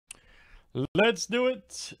Let's do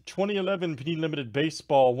it. 2011 Panini Limited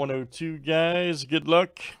Baseball 102, guys. Good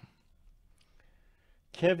luck.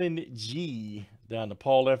 Kevin G. Down to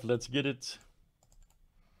Paul F. Let's get it.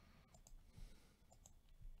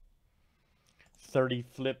 30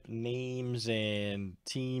 flip names and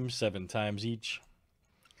teams 7 times each.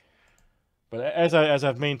 But as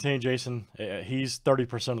I've maintained, Jason, he's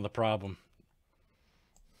 30% of the problem.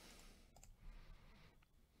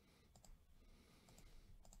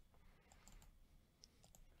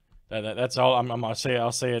 That's all I'm gonna say.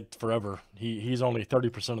 I'll say it forever. He's only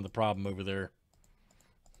 30% of the problem over there.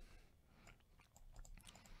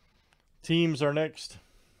 Teams are next.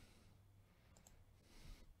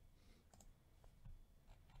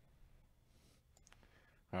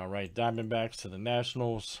 All right, Diamondbacks to the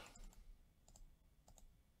Nationals.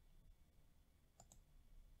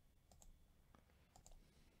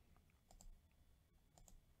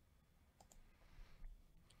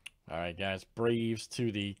 All right, guys, Braves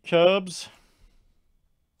to the Cubs.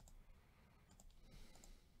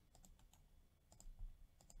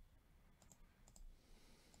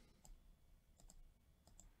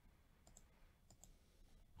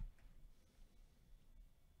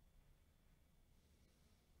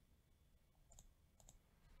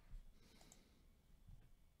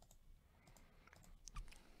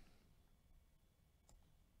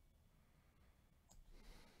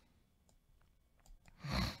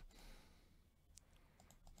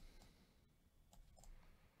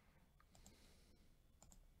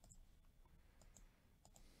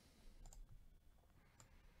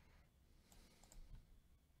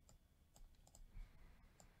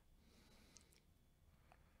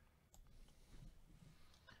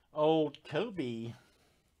 Old Kobe.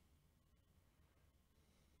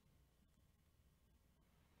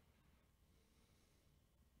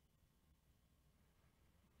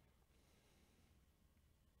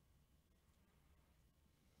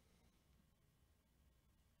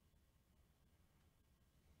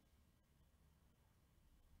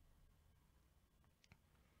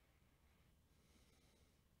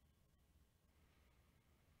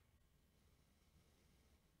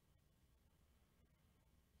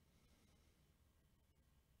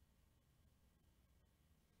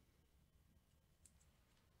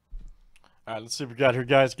 All right, let's see what we got here,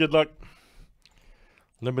 guys. Good luck.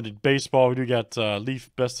 Limited baseball. We do got Leaf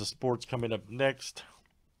Best of Sports coming up next.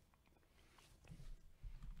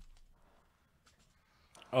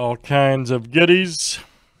 All kinds of goodies.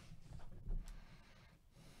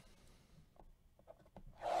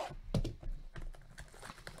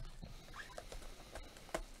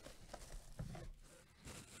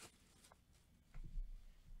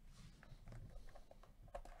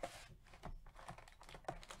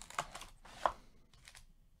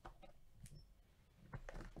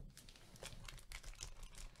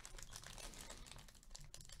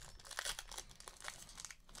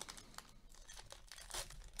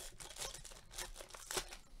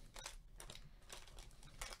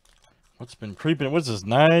 What's been creeping? What's this,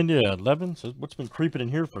 9? Yeah, 11? So what's been creeping in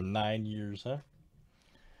here for 9 years, huh?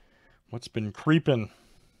 What's been creeping?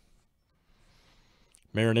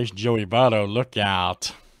 Marination Joey Votto, look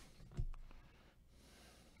out.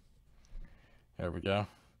 There we go.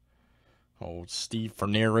 Old Steve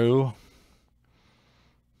Fernero.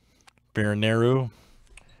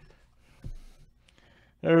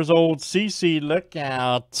 There's old CC, look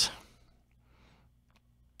out.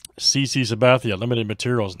 CC Sabathia, limited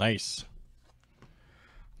materials, nice.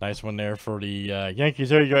 Nice one there for the Yankees.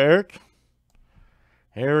 There you go, Eric.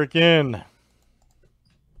 Eric in.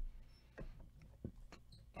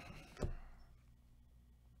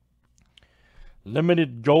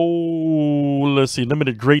 Limited goal. Let's see.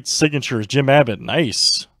 Limited great signatures. Jim Abbott.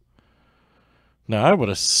 Nice. Now, I would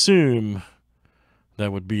assume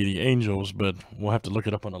that would be the Angels, but we'll have to look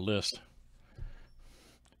it up on a list.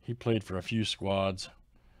 He played for a few squads.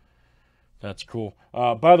 That's cool.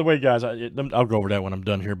 By the way, guys, I'll go over that when I'm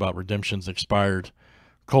done here about redemptions expired.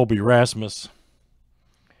 Colby Rasmus.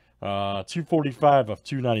 245 of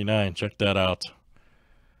 299. Check that out.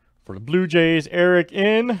 For the Blue Jays, Eric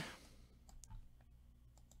in.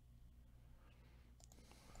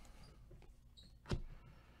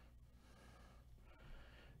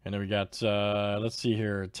 And then we got, let's see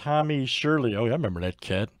here, Tommy Shirley. Oh, yeah, I remember that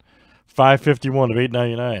cat. 551 of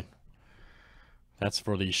 899. That's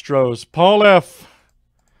for the Stros. Paul F.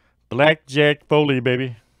 Blackjack Foley,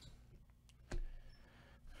 baby.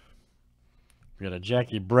 We got a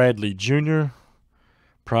Jackie Bradley Jr.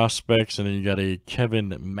 Prospects, and then you got a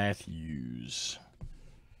Kevin Matthews. All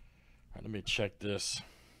right, let me check this.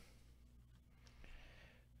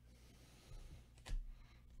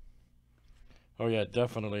 Oh, yeah,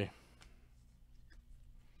 definitely.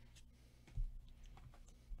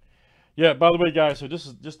 Yeah, by the way, guys, so this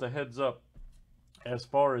is just a heads up. As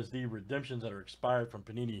far as the redemptions that are expired from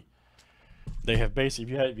Panini, they have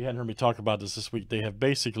basically, if you hadn't heard me talk about this week, they have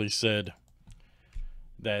basically said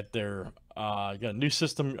that they're got a new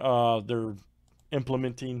system. They're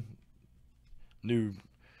implementing new,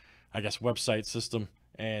 I guess, website system,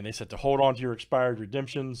 and they said to hold on to your expired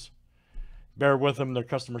redemptions. Bear with them; their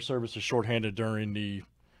customer service is shorthanded during the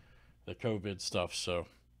COVID stuff, so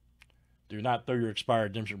do not throw your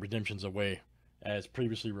expired redemptions away, as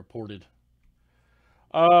previously reported.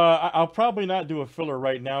 I'll probably not do a filler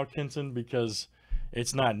right now, Kenton, because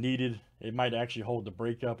it's not needed. It might actually hold the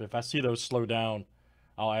breakup. If I see those slow down,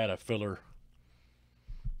 I'll add a filler.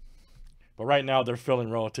 But right now they're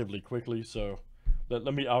filling relatively quickly, so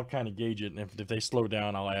I'll kind of gauge it, and if they slow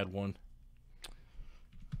down, I'll add one.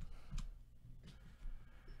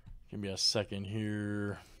 Give me a second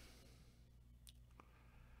here.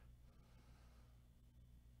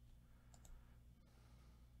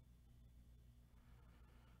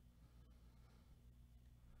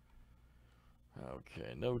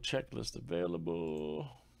 Okay, no checklist available.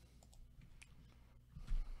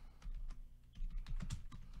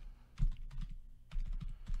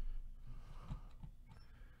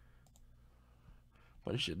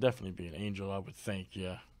 But it should definitely be an angel, I would think,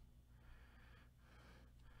 yeah.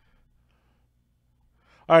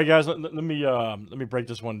 All right, guys, let me break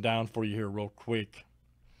this one down for you here real quick.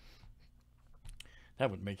 That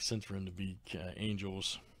would make sense for him to be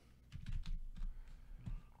angels.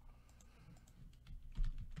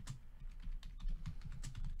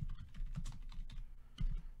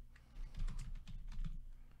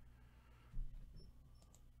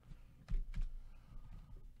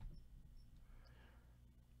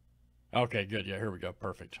 Okay, good. Yeah, here we go.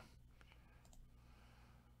 Perfect.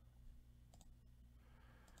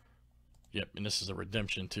 Yep, and this is a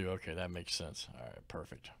redemption too. Okay, that makes sense. All right,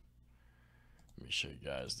 perfect. Let me show you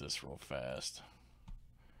guys this real fast.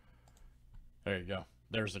 There you go.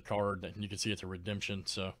 There's the card, and you can see it's a redemption.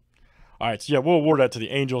 So, all right, so yeah, we'll award that to the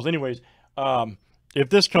Angels. Anyways, if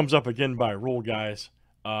this comes up again by rule, guys,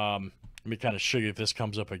 let me kind of show you if this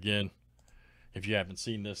comes up again. If you haven't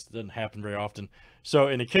seen this, it doesn't happen very often. So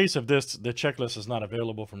in the case of this, the checklist is not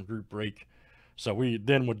available from group break. So we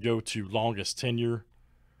then would go to longest tenure,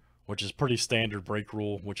 which is pretty standard break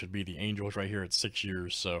rule, which would be the Angels right here at 6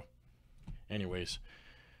 years. So anyways,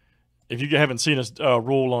 if you haven't seen a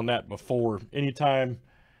rule on that before, anytime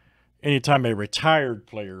a retired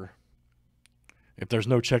player, if there's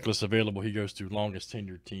no checklist available, he goes to longest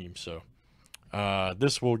tenured team. So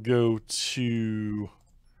this will go to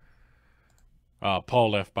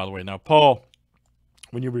Paul left, by the way. Now, Paul,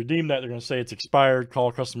 when you redeem that, they're going to say it's expired.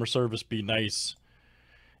 Call customer service. Be nice,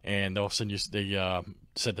 and they'll send you. They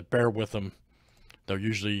said to bear with them. They'll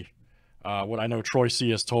usually. What I know Troy C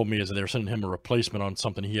has told me is that they're sending him a replacement on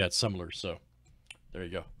something he had similar. So there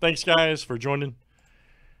you go. Thanks, guys, for joining.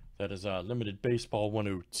 That is Limited Baseball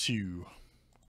 102.